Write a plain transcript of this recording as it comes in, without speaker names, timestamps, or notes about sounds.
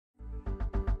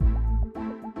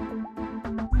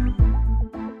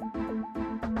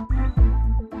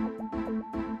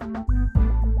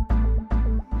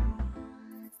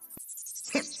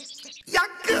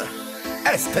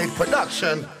Estate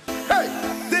production. Hey,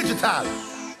 digital.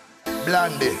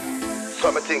 Blondie.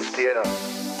 Some things to you know.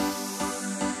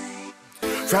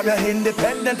 From your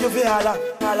independent you feel holla.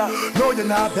 No, you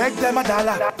not beg them a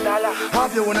dollar.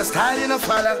 Have you wanna style in a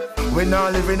follow? We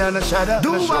not living on a shadow.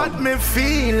 Do what me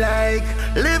feel like.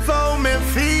 Live how me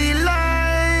feel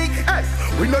like. Hey,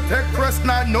 we no take trust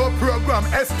now, no program.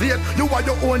 Estate, you are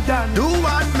your own done. Do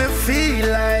what me feel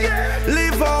like.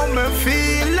 Live how me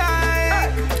feel like.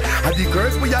 And the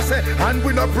girls we a say, and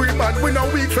we no pre-man, we no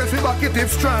weak friends, we back it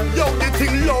if strong. Yo, the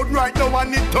thing loud right now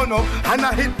and it turn up. And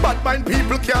I hit bad mind,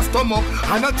 people can't stomach.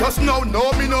 And I just know,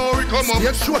 no, me know we come up.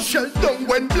 Make sure shell down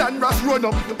when plan ras run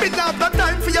up. Been have the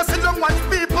time for you sit down watch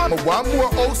people. I want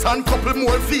more house and couple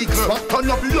more vehicles. But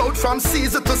turn up loud from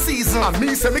season to season. And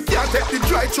me say me can't take the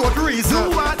dry short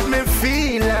reason. Do what me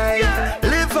feel like,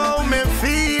 live how me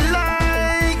feel like.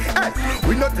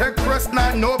 We no take trust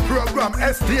now, no program.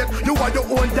 Estate, you are your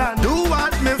own done. Do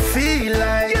what me feel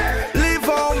like, live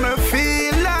how me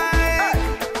feel like.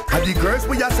 And the girls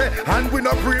we a say, and we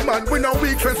no pre-man, we no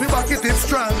weak friends, we back it in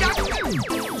strong.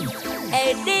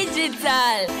 Hey, digital.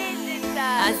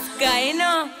 A Skii,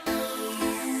 no.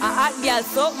 A hot girl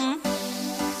something.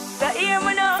 So hear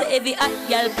me now. So every hot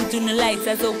girl put on the lights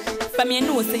as up. From your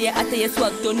nose to your hat to your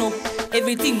swag turn up.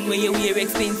 Everything where you wear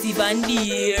expensive and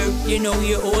dear. You know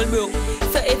you're all broke.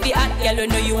 So if you hot girl, you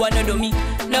know you wanna do me.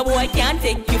 No boy can't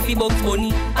take you fi Bugs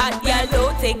Bunny. Hot girl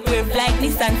don't take wave like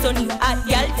Nissan Sunny. Hot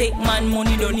girl take man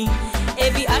money donny.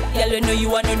 Every hot girl, you know you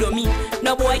wanna do me.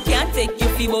 No boy can't take you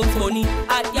fi Bugs Bunny.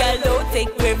 Hot girl don't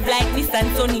take wave like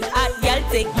Nissan Sunny. Hot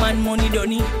girl take man money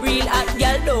donny. Real hot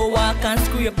girl don't walk and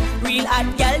scrape. Real hot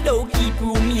girl don't keep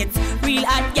roommates. Real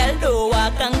hot girl don't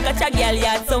walk and catch a girl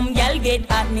yard. Some girl get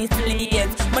hot me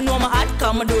slaves. Man know my hot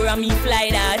Commodore and me fly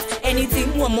that.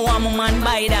 Anything one more want my man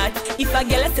buy that. If a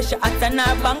girl say she hot and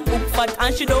her bank book fat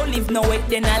and she don't live no way,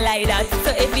 then I lie that.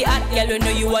 So every hot girl you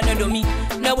know you wanna do me.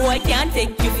 No boy can't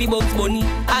take you fi Bugs Bunny.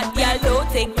 Hot girl don't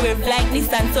take wave like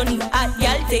Nissan Sunny. Hot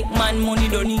girl take man money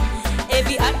donny.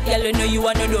 Every hot girl you know you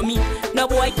wanna do me. No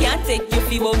boy can't take you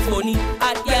fi Bugs Bunny.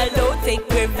 Hot girl don't take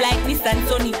wave like Nissan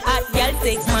Sunny. Hot girl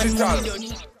take man money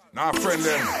donny. Nah, friend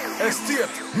them. Estate.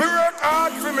 Me work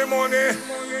hard for me money.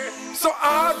 So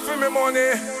hard for me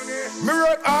money. Me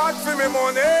work hard for me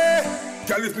money.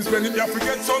 Girl, if me spend it, me have to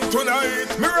get some tonight.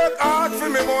 Me work hard for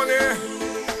me money.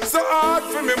 So hard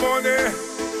for me money.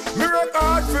 Me work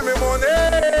hard for me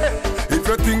money. If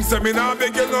you think say me nah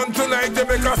beg you none tonight, you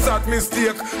make a sad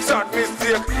mistake, sad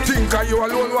mistake. Think of you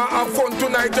alone want have fun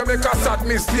tonight, you make a sad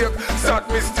mistake, sad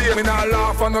mistake. Me nah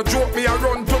laugh and no joke, me a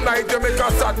run tonight, you make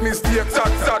a sad mistake,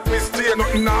 sad mistake.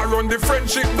 Nothing nah run, the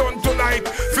friendship done tonight.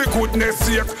 For goodness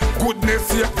sake, goodness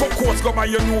sake. Focus go buy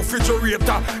your new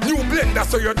refrigerator, new blender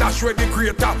so you dash ready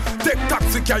greater. Take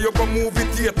taxi car, you go movie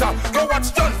theater. Go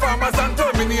watch Transformers and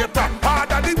Terminator.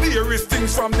 Harder the dearest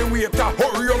things from the waiter.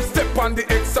 Hurry up, step on the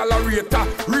accelerator.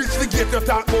 Reach the gate, you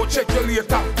talk, go check you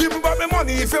later. Give me back my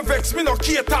money if you vex me no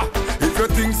cater. If you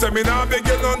think say me nah beg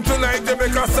you none tonight, you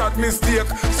make a sad mistake,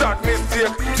 sad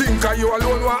mistake. Think of you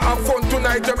alone want have fun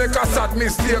tonight, you make a sad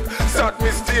mistake, sad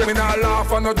mistake. Me nah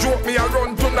laugh and no joke, me a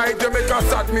run tonight, you make a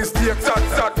sad mistake,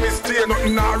 sad mistake.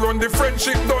 Nothing nah run, the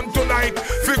friendship done tonight.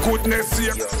 For goodness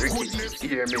sake, goodness.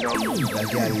 Hear me now. The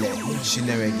girl, she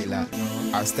no regular.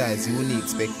 Her style is unique,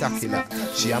 spectacular.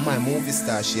 She a my movie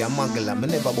star, she a muggler. Me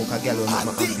never book a girl on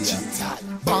my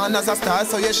ambient. Born as a star,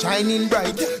 so you're shining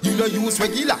bright. You no use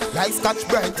regular, like Scotch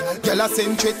Bright. Girl a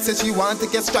same trait, say she want to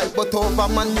get strike, but over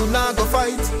man you nah go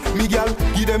fight. Me girl,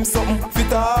 give them something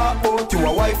fit up out. You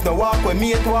a wife, no walk when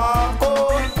me at walk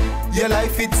out. Your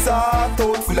life it's out,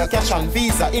 full of cash and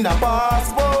visa in a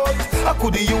passport. I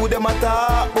could you them a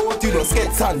talk about. You don't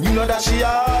skets and you know that she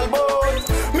all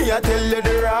about. Me a tell you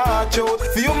the right out.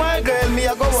 For you my girl, me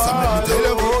a go all tell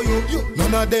you about you.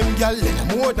 None of them girl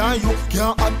any more than you.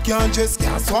 Can't act, can't dress,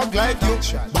 can't swag like you.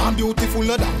 Born beautiful,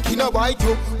 no donkey, no bite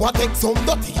you. What take some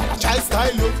dirty, y'all a try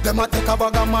style you. Them a take a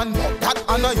bag of man, but that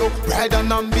honor you. Pride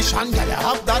and ambition, y'all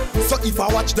have that. So if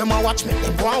I watch them, I watch me.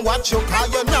 Them go and watch you.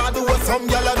 Cause you not do what some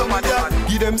y'all a do my dad.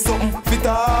 Give them something fit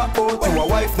up out. You a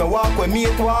wife, no walk when me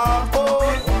at walk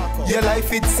out. Your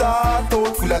life it's out,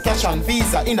 full of cash and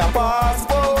visa in a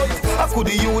passport. I could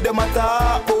you them a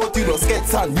talk about. You don't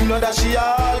skets and you know that she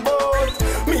all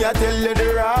about. Me a tell you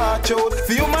the right out.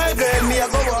 For you my girl, me a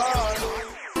go on.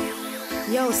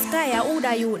 Yo, Skii, who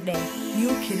da you there?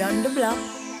 You kid on the block.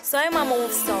 So I'm a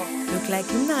move so. Look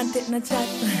like you not take no chat.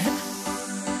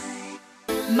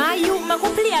 My youth, I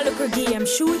go play a little game.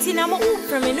 Shooting, I'm a hoop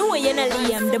from me, know you're not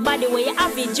lame. The body where you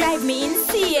have it drive me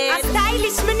insane. A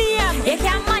stylish my name. You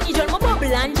can't manage on my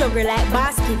bubble and juggle like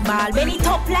basketball. Bend it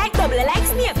up like double, like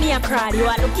snake me a crawl. You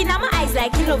are looking at my eyes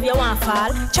like you love your one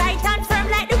fall. Try it and firm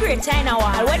like the great China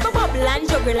wall. When my bubble and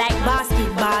juggle like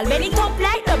basketball. Bend it up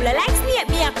like double, like snake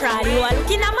me a crawl. You are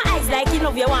looking at my eyes like you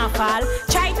love your one fall.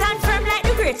 Try it and firm like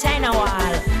the great China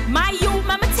wall. My youth,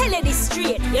 I'ma tell you this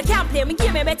straight. You can't play me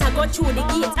game, you better go through the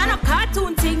gate. And a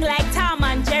cartoon thing like Tom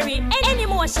and Jerry. Any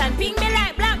motion, ping me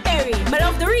like Blackberry. I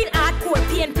love the real hardcore,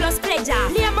 pain plus pleasure.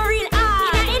 Play my real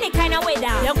hard in any kind of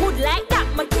weather. You're good like that,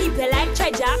 I keep you like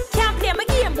treasure. Can't play my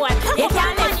game, boy. You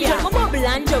can't let me my bubble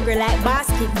and juggle like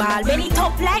basketball. Bend it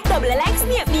up like double, like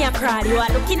snake me a crawl. You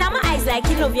are looking at my eyes like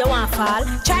you love your one fall.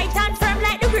 Try it and firm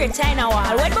like the great China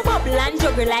wall. When my bubble and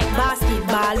juggle like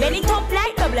basketball. Bend it up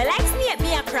like double, like snake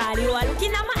me a crawl. You are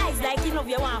looking at my eyes like you love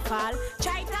your one fall.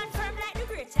 Try it and firm like the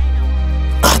great China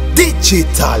wall.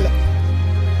 Digital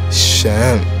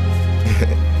Sham.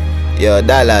 Yo,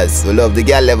 Dallas, we love the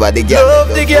girl ever, the girl. Love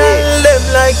the girl, them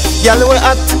like girl we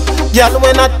hot, girl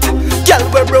we not, girl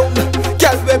we brown,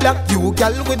 girl we black. You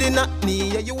girl with the knee,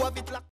 yeah, you have it like